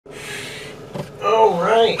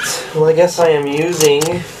Alright, well I guess I am using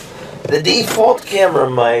the default camera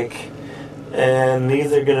mic, and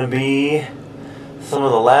these are going to be some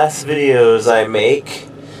of the last videos I make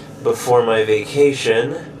before my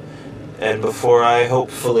vacation, and before I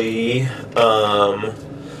hopefully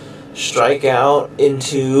strike out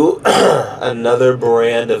into another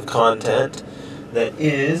brand of content that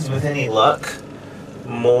is, with any luck,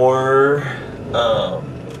 more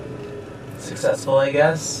successful, I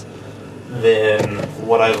guess, than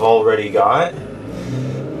what I've already got.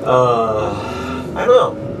 I don't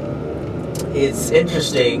know. It's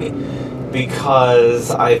interesting because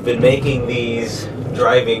I've been making these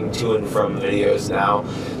driving to and from videos now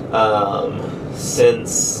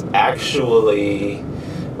since actually,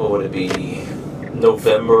 what would it be,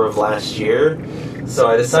 November of last year. So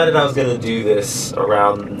I decided I was going to do this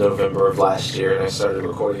around November of last year, and I started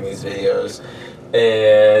recording these videos.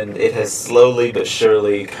 And it has slowly but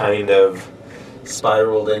surely kind of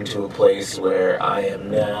spiraled into a place where I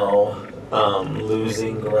am now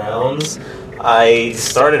losing grounds. I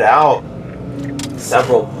started out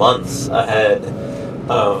several months ahead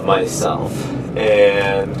of myself,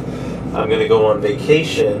 and I'm going to go on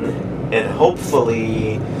vacation and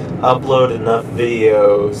hopefully upload enough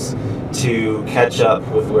videos to catch up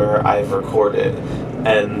with where I've recorded,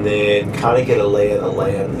 and then kind of get a lay of the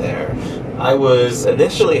land there. I was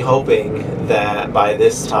initially hoping that by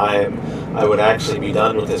this time I would actually be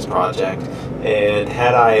done with this project, and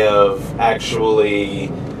had I have actually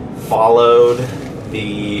followed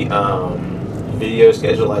the video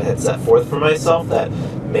schedule I had set forth for myself, that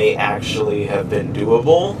may actually have been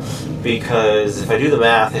doable, because if I do the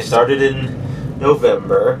math, I started in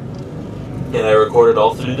November, and I recorded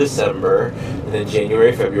all through December, and then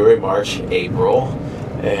January, February, March, April,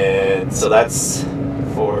 and so that's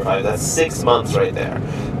 4 or 5, that's 6 months right there.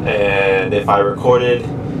 And if I recorded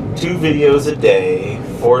 2 videos a day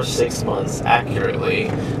for 6 months accurately,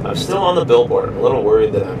 I'm still on the billboard. I'm a little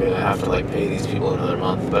worried that I'm going to have to pay these people another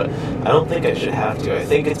month, but I don't think I should have to. I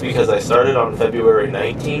think it's because I started on February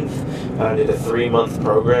 19th, and I did a 3-month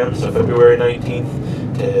program, so February 19th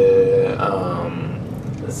to,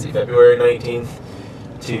 February 19th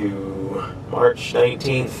to March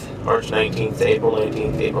 19th, March 19th to April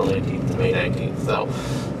 19th, April 19th to May 19th. So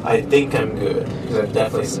I think I'm good, because I've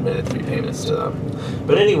definitely submitted 3 payments to them.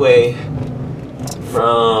 But anyway,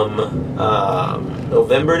 from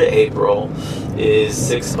November to April is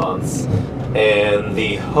 6 months, and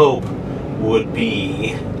the hope would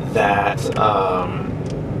be that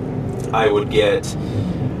I would get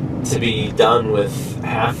to be done with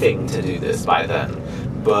having to do this by then.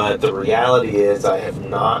 But the reality is I have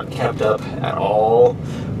not kept up at all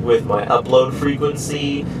with my upload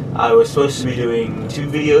frequency. I was supposed to be doing 2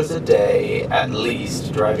 videos a day, at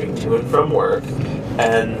least, driving to and from work.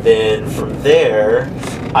 And then from there,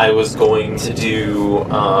 I was going to do,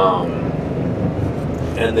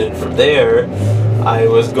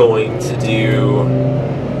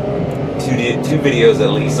 two videos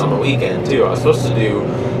at least on the weekend, too. I was supposed to do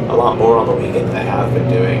a lot more on the weekend than I have been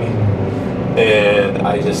doing, and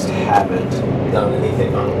I just haven't done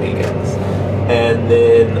anything on the weekends. And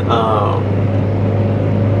then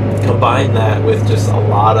combine that with just a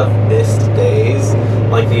lot of missed days.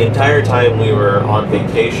 Like the entire time we were on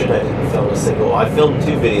vacation, I didn't film a single. I filmed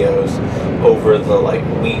 2 videos over the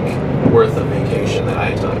week worth of vacation that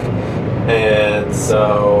I took, and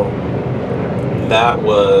so that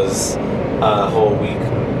was a whole week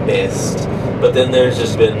missed. But then there's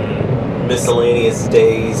just been miscellaneous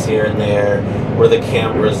days here and there where the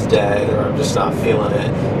camera's dead, or I'm just not feeling it,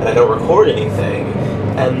 and I don't record anything.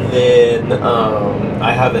 And then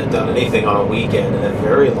I haven't done anything on a weekend in a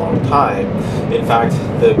very long time. In fact,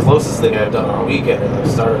 the closest thing I've done on a weekend is I've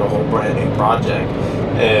started a whole brand new project,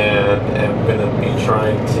 and I'm going to be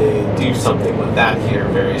trying to do something with that here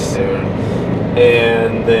very soon.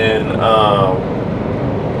 And then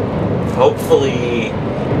hopefully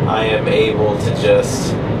I am able to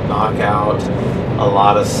just knock out a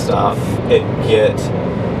lot of stuff and get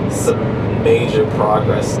some major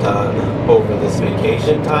progress done over this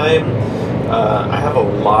vacation time. I have a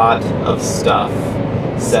lot of stuff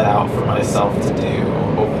set out for myself to do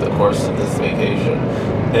over the course of this vacation,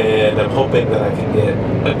 and I'm hoping that I can get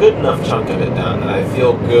a good enough chunk of it done, and I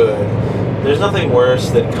feel good. There's nothing worse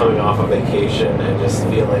than coming off a vacation and just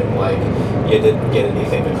feeling like you didn't get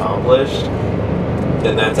anything accomplished.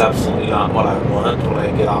 And that's absolutely not what I want when I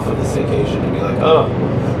get off of this vacation, to be like, oh,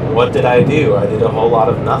 what did I do? I did a whole lot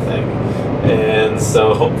of nothing. And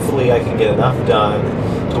so hopefully I can get enough done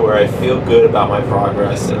to where I feel good about my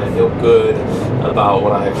progress, and I feel good about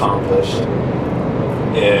what I accomplished,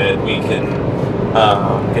 and we can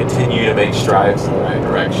continue to make strides in the right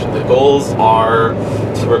direction. The goals are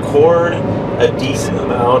to record a decent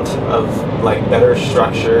amount of like better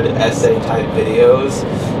structured essay type videos,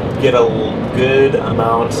 get a good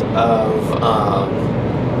amount of what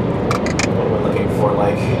am I looking for,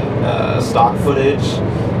 like stock footage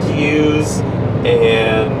to use,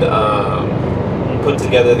 and put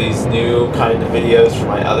together these new kind of videos for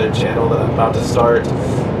my other channel that I'm about to start,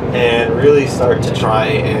 and really start to try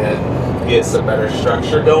and get some better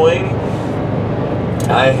structure going.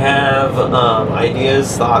 I have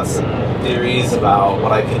ideas, thoughts, and theories about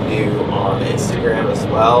what I can do on Instagram as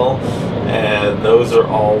well, and those are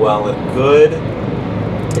all well and good,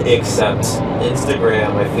 except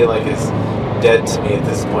Instagram I feel like is dead to me at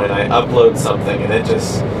this point. I upload something and it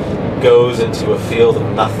just goes into a field of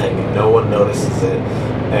nothing and no one notices it,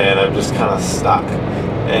 and I'm just kind of stuck.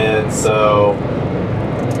 And so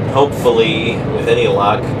hopefully, with any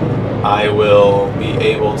luck, I will be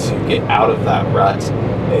able to get out of that rut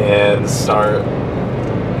and start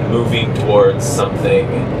moving towards something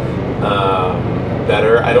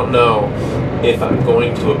better. I don't know if I'm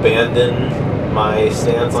going to abandon my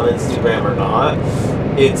stance on Instagram or not.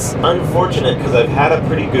 It's unfortunate because I've had a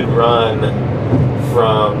pretty good run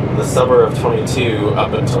from the summer of 22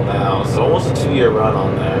 up until now, so almost a 2-year run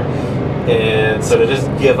on there. And so to just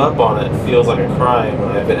give up on it feels like a crime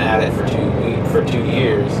when I've been at it for 2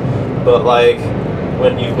 years. But like,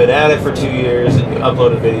 when you've been at it for 2 years and you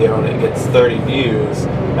upload a video and it gets 30 views,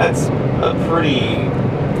 that's a pretty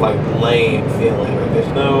like lame feeling. Like,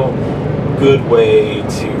 there's no good way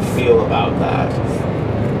to feel about that.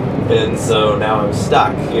 And so now I'm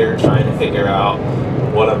stuck here trying to figure out,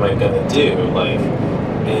 what am I gonna do? Like,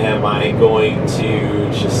 am I going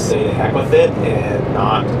to just say to heck with it and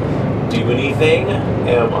not do anything?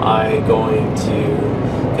 Am I going to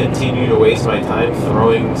continue to waste my time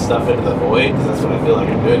throwing stuff into the void? Because that's what I feel like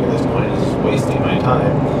I'm doing at this point, is just wasting my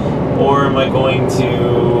time. Or am I going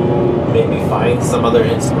to maybe find some other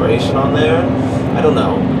inspiration on there? I don't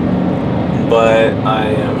know. But I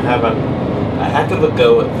am having a heck of a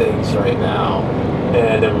go at things right now,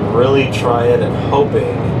 and I'm really trying and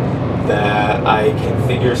hoping that I can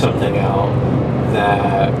figure something out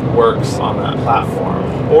that works on that platform,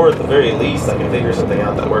 or at the very least I can figure something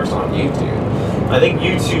out that works on YouTube. I think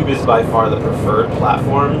YouTube is by far the preferred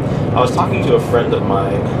platform. I was talking to a friend of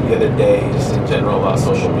mine the other day, just in general, about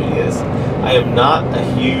social medias. I am not a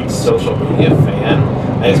huge social media fan.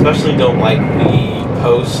 I especially don't like the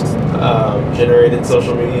post generated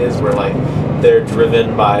social medias where like they're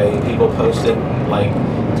driven by people posting like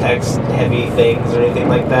text heavy things or anything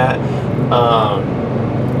like that.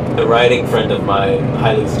 A writing friend of mine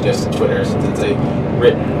highly suggested Twitter since it's a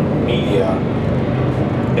written media,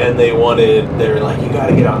 and they were like, you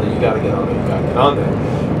gotta get on there, you gotta get on there, you gotta get on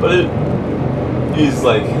there. But it is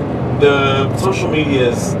like, the social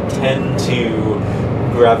medias tend to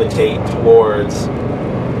gravitate towards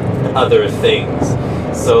other things.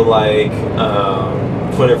 So like,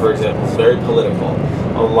 Twitter, for example, is very political.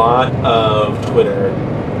 A lot of Twitter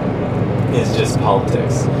is just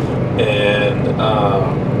politics. And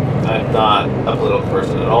I'm not a political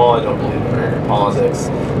person at all. I don't believe in American politics.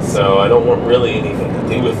 So I don't want really anything to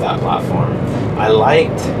do with that platform. I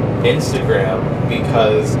liked Instagram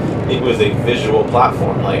because it was a visual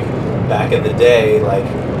platform. Like, back in the day, like,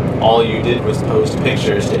 all you did was post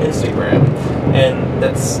pictures to Instagram. And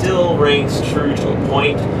that still rings true to a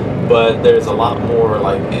point, but there's a lot more,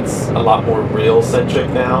 like, it's a lot more real-centric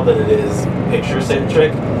now than it is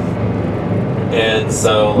picture-centric. And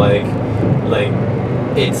so, like,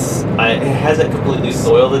 it hasn't completely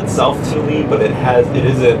soiled itself to me, but it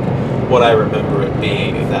isn't what I remember it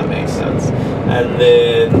being, if that makes sense. And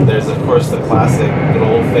then there's, of course, the classic good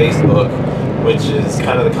old Facebook, which is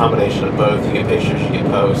kind of the combination of both. You get pictures, you get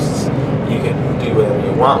posts, you can do whatever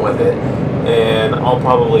you want with it. And I'll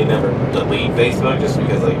probably never delete Facebook, just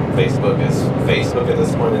because, like, Facebook is Facebook at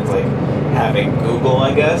this point. It's like having Google,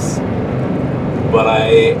 I guess. But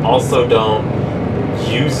I also don't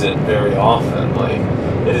use it very often. Like,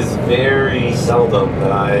 it is very seldom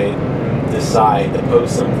that I decide to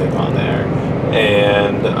post something on there,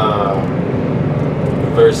 and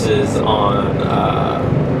versus on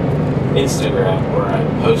Instagram, where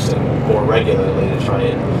I'm posting more regularly to try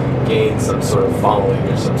and gain some sort of following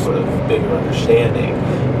or some sort of bigger understanding.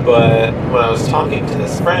 But when I was talking to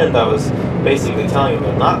this friend, I was basically telling him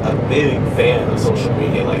I'm not a big fan of social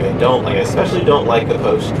media. Like, I especially don't like the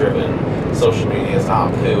post-driven social media. I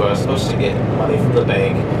was supposed to get money from the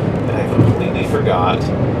bank, and I completely forgot.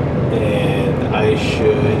 And I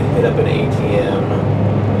should hit up an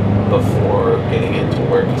ATM before getting into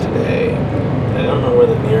work today. And I don't know where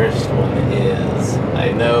the nearest one is.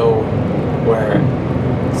 I know where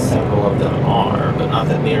several of them are, but not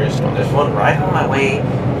the nearest one. There's one right on my way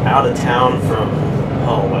out of town from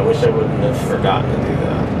home. I wish I wouldn't have forgotten to do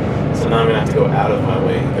that. So now I'm going to have to go out of my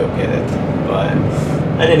way to go get it. But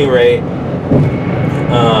at any rate,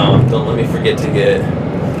 don't let me forget to get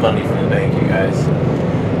money from the bank, you guys.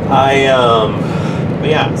 But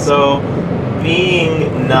yeah, so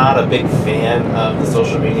being not a big fan of the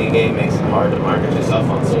social media game makes it hard to market yourself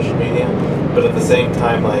on social media. But at the same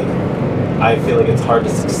time, like, I feel like it's hard to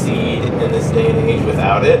succeed in this day and age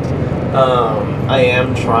without it. I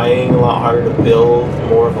am trying a lot harder to build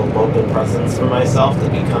more of a local presence for myself, to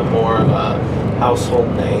become more of a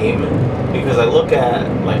household name, because I look at,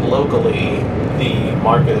 like, locally the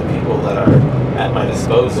market of people that are at my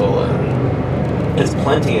disposal, and it's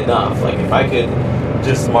plenty enough. Like, if I could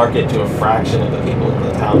just market to a fraction of the people in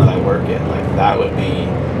the town that I work in, like, that would be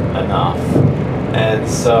enough. And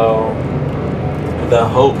so the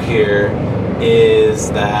hope here is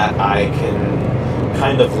that I can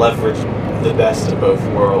kind of leverage the best of both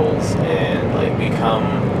worlds and, like, become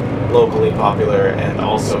locally popular and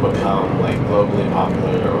also become, like, globally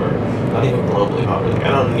popular, or not even globally popular. Like, I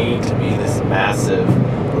don't need to be this massive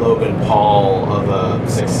Logan Paul of a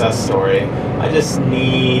success story. I just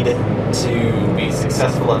need to be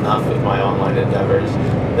successful enough with my online endeavors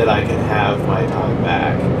that I can have my time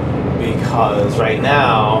back. Because right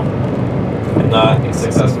now, I'm not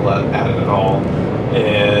successful at it at all,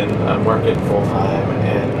 and I'm working full time,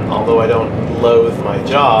 and although I don't loathe my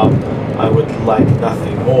job, I would like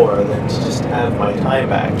nothing more than to just have my time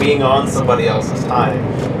back. Being on somebody else's time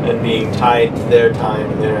and being tied to their time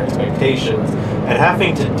and their expectations, and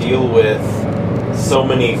having to deal with so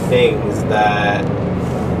many things that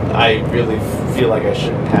I really feel like I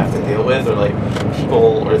shouldn't have to deal with, or like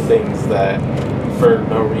people or things that for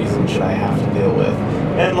no reason should I have to deal with.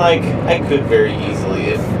 And like, I could very easily,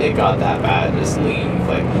 if it got that bad, just leave.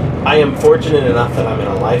 Like, I am fortunate enough that I'm in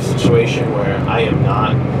a life situation where I am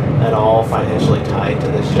not at all financially tied to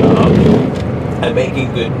this job. I'm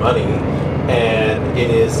making good money, and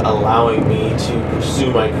it is allowing me to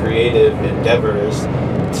pursue my creative endeavors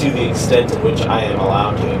to the extent in which I am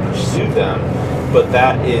allowed to pursue them. But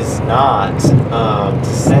that is not to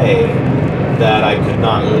say that I could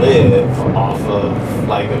not live off of,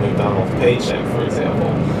 like, a McDonald's paycheck, for example.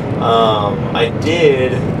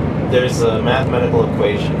 There's a mathematical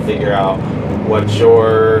equation, figure out what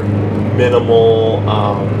your minimal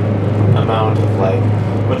amount of, like,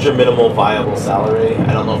 what's your minimal viable salary.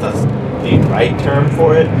 I don't know if that's the right term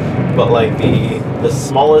for it, but like the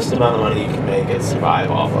smallest amount of money you can make and survive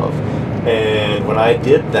off of. And when I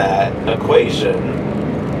did that equation,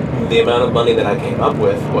 the amount of money that I came up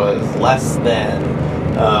with was less than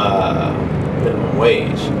minimum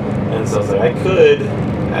wage. And so I was like, I could,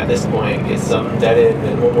 at this point, get some dead-end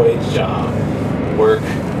minimum wage job, work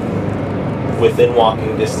within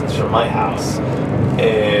walking distance from my house,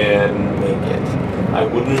 and make it. I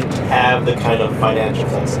wouldn't have the kind of financial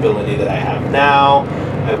flexibility that I have now.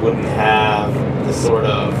 I wouldn't have the sort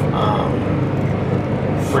of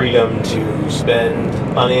freedom to spend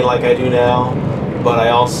money like I do now, but I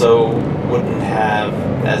also wouldn't have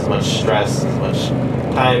as much stress, as much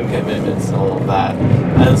time commitments and all of that.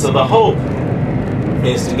 And so the hope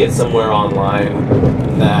is to get somewhere online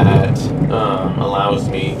that allows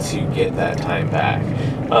me to get that time back.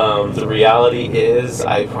 The reality is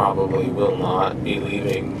I probably will not be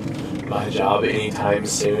leaving my job anytime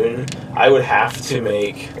soon. I would have to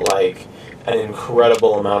make, like, an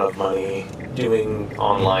incredible amount of money doing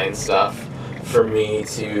online stuff for me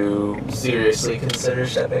to seriously consider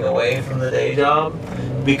stepping away from the day job,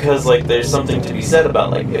 because, like, there's something to be said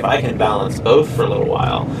about, like, if I can balance both for a little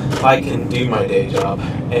while, if I can do my day job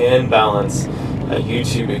and balance a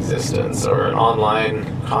YouTube existence or an online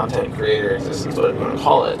content creator existence, whatever you want to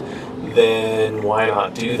call it, then why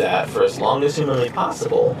not do that for as long as humanly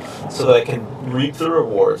possible so that I can reap the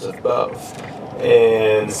rewards of both.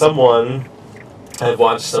 And I've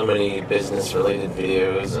watched so many business-related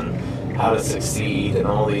videos and how to succeed and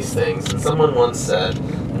all these things, and someone once said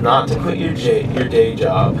not to quit your day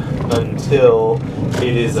job until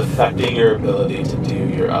it is affecting your ability to do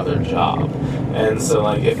your other job. And so,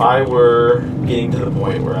 like, if I were getting to the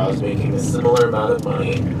point where I was making a similar amount of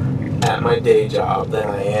money at my day job than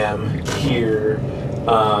I am here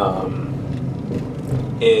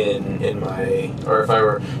or if I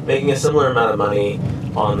were making a similar amount of money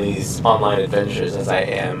on these online adventures as I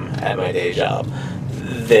am at my day job,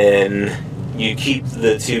 then you keep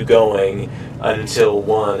the two going until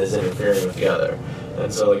one is interfering with the other.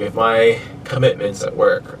 And so, like, if my commitments at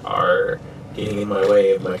work are getting in my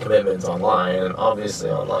way of my commitments online, and obviously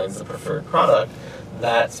online's the preferred product,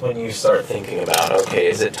 that's when you start thinking about, okay,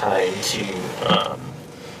 is it time to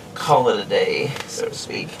call it a day, so to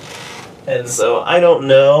speak. And so I don't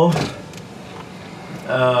know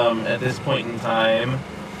at this point in time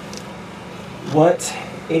what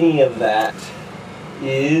any of that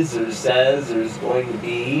is or says or is going to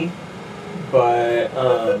be, but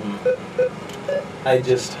I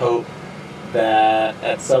just hope that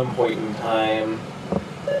at some point in time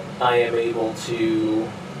I am able to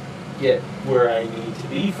get where I need to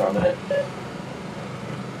be from it.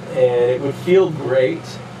 And it would feel great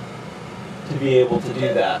to be able to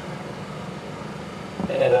do that.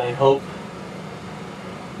 And I hope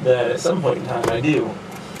that at some point in time I do.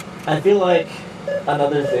 I feel like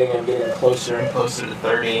another thing, I'm getting closer and closer to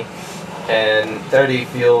 30, and 30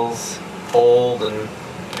 feels old and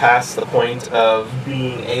past the point of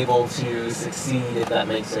being able to succeed, if that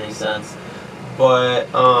makes any sense. But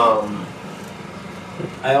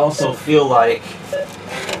I also feel like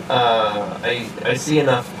I see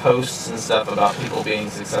enough posts and stuff about people being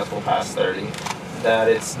successful past 30 that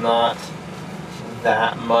it's not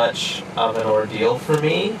that much of an ordeal for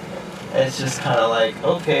me. It's just kind of like,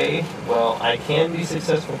 okay, well, I can be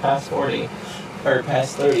successful past 40 or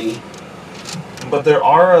past 30, but there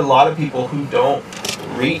are a lot of people who don't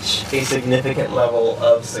reach a significant level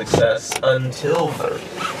of success until 30.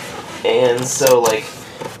 And so, like,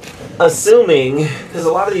 assuming, because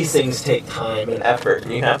a lot of these things take time and effort,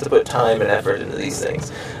 and you have to put time and effort into these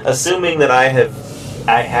things. Assuming that I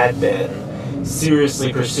had been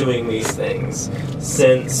seriously pursuing these things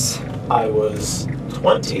since I was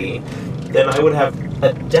 20, then I would have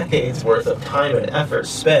a decade's worth of time and effort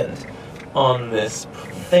spent on this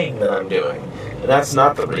thing that I'm doing. And that's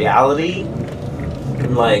not the reality.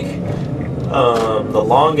 Like, the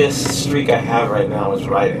longest streak I have right now is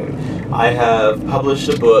writing. I have published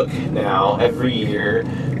a book now every year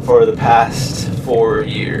for the past 4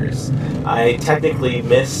 years. I technically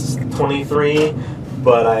missed 23,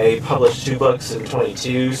 but I published 2 books in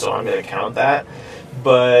 22, so I'm going to count that.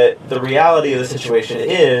 But the reality of the situation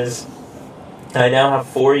is I now have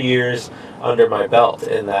 4 years under my belt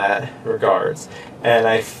in that regards. And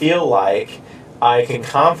I feel like I can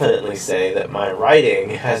confidently say that my writing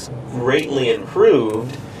has greatly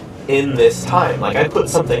improved in this time. Like, I put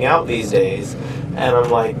something out these days, and I'm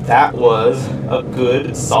like, that was a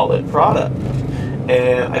good, solid product.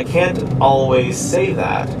 And I can't always say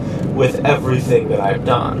that with everything that I've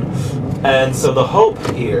done. And so the hope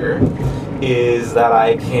here is that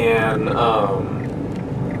I can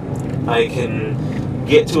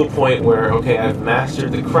get to a point where, okay, I've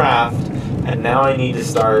mastered the craft, and now I need to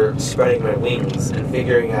start spreading my wings and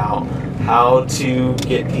figuring out how to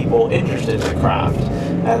get people interested in the craft.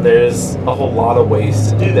 And there's a whole lot of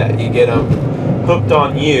ways to do that. You get them hooked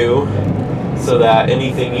on you so that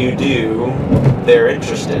anything you do, they're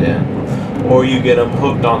interested in. Or you get them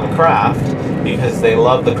hooked on the craft because they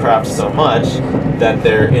love the craft so much that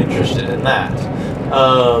they're interested in that.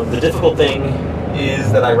 The difficult thing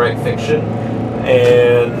is that I write fiction,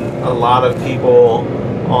 and a lot of people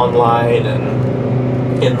online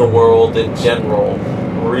and in the world in general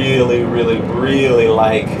really, really, really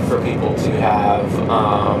like for people to have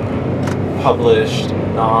published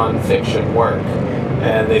nonfiction work.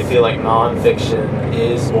 And they feel like nonfiction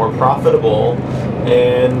is more profitable,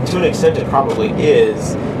 and to an extent it probably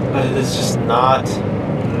is, but it is just not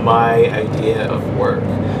my idea of work.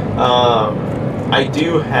 I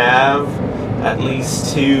do have at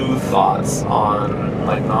least 2 thoughts on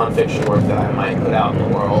like nonfiction work that I might put out in the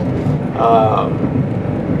world,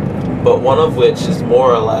 but one of which is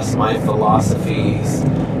more or less my philosophies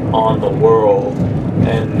on the world,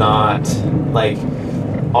 and not like,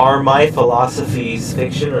 are my philosophies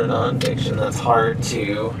fiction or nonfiction? That's hard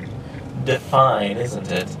to define, isn't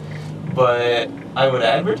it? But I would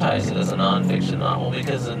advertise it as a nonfiction novel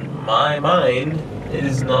because in my mind, it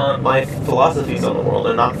is not, my philosophies on the world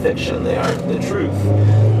are not fiction, they are the truth.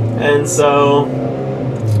 And so,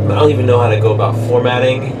 I don't even know how to go about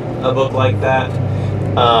formatting a book like that.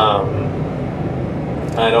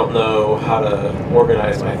 I don't know how to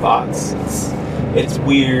organize my thoughts. It's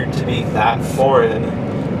weird to be that foreign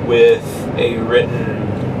with a written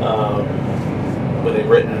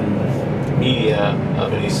media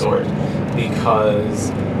of any sort,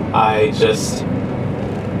 because I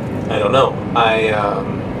don't know.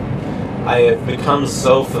 I have become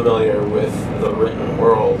so familiar with the written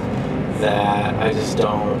world that I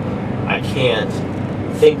can't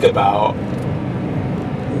think about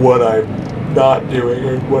what I'm not doing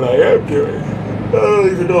or what I am doing. I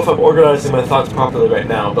don't even know if I'm organizing my thoughts properly right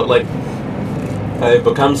now, but like, I've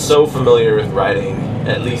become so familiar with writing,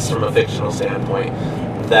 at least from a fictional standpoint,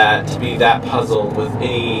 that to be that puzzled with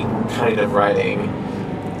any kind of writing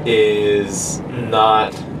is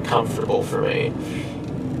not comfortable for me.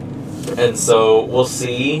 And so we'll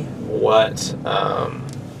see what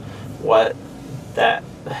that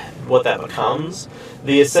becomes.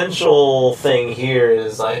 The essential thing here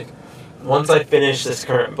is, like, once I finish this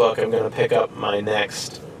current book, I'm going to pick up my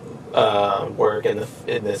next work in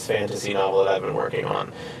this fantasy novel that I've been working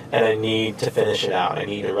on, and I need to finish it out. I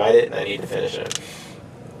need to write it, and I need to finish it.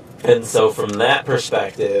 And so from that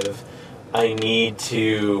perspective, I need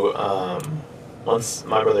to, once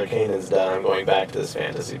My Brother Kanan's done, I'm going back to this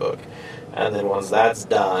fantasy book. And then once that's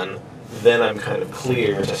done, then I'm kind of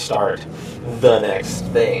clear to start the next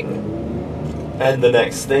thing. And the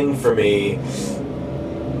next thing for me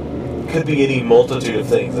could be any multitude of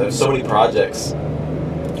things. I have so many projects,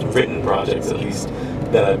 written projects at least,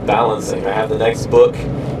 that I'm balancing. I have the next book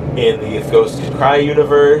in the If Ghosts Could Cry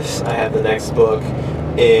universe. I have the next book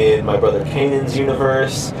in My Brother Kanan's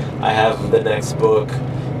universe. I have the next book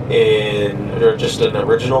or just an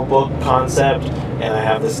original book concept, and I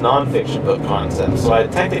have this nonfiction book concept. So I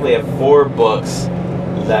technically have 4 books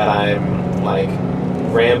that I'm, like,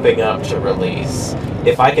 ramping up to release.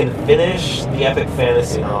 If I can finish the epic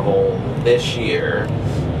fantasy novel this year,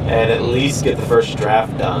 and at least get the first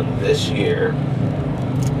draft done this year,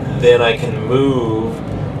 then I can move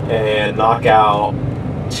and knock out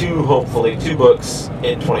hopefully two books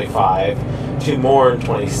in 25, 2 more in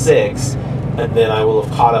 26, and then I will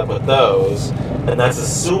have caught up with those. And that's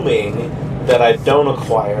assuming that I don't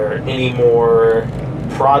acquire any more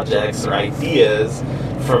projects or ideas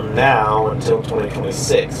from now until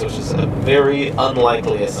 2026, which is a very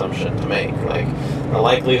unlikely assumption to make. Like, the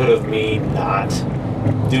likelihood of me not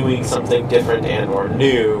doing something different and or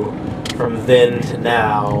new from then to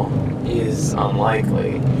now is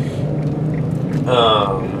unlikely.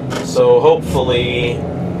 So hopefully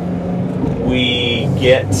we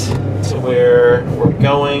get to where we're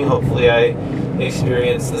going. Hopefully I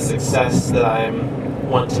experience the success that I'm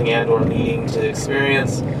wanting and or needing to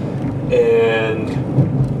experience, and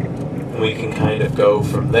we can kind of go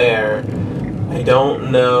from there. I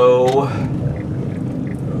don't know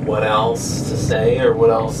what else to say or what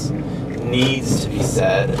else needs to be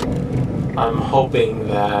said. I'm hoping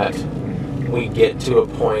that we get to a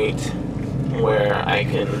point where I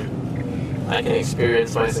can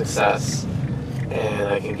experience my success, and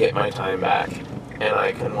I can get my time back, and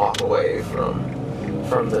I can walk away from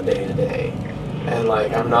the day-to-day. And,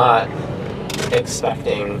 like, I'm not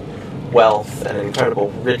expecting wealth and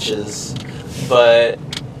incredible riches, but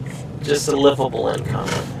just a livable income.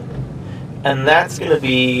 And that's going to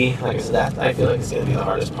be, like I said, I feel like it's going to be the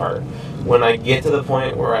hardest part. When I get to the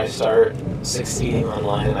point where I start succeeding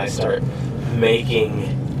online and I start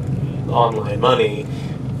making online money,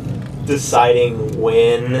 deciding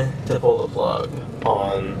when to pull the plug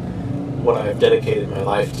on what I've dedicated my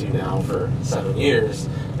life to now for 7 years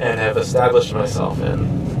and have established myself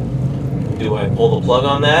in. Do I pull the plug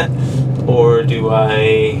on that, or do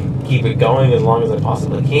I keep it going as long as I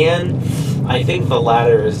possibly can? I think the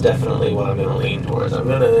latter is definitely what I'm going to lean towards. I'm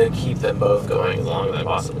going to keep them both going as long as I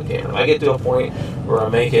possibly can. If I get to a point where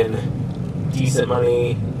I'm making decent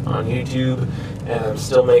money on YouTube and I'm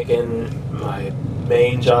still making my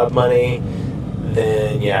main job money,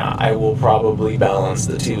 then yeah, I will probably balance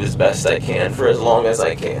the two as best I can for as long as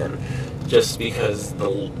I can, just because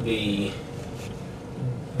the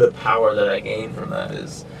power that I gain from that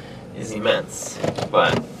is immense.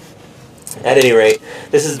 But at any rate,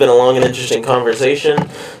 this has been a long and interesting conversation.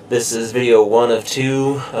 This is video 1 of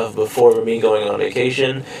 2 of before me going on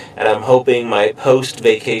vacation, and I'm hoping my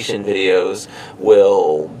post-vacation videos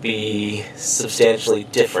will be substantially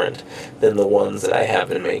different than the ones that I have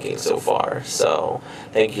been making so far. So,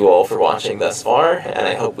 thank you all for watching thus far, and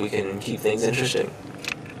I hope we can keep things interesting.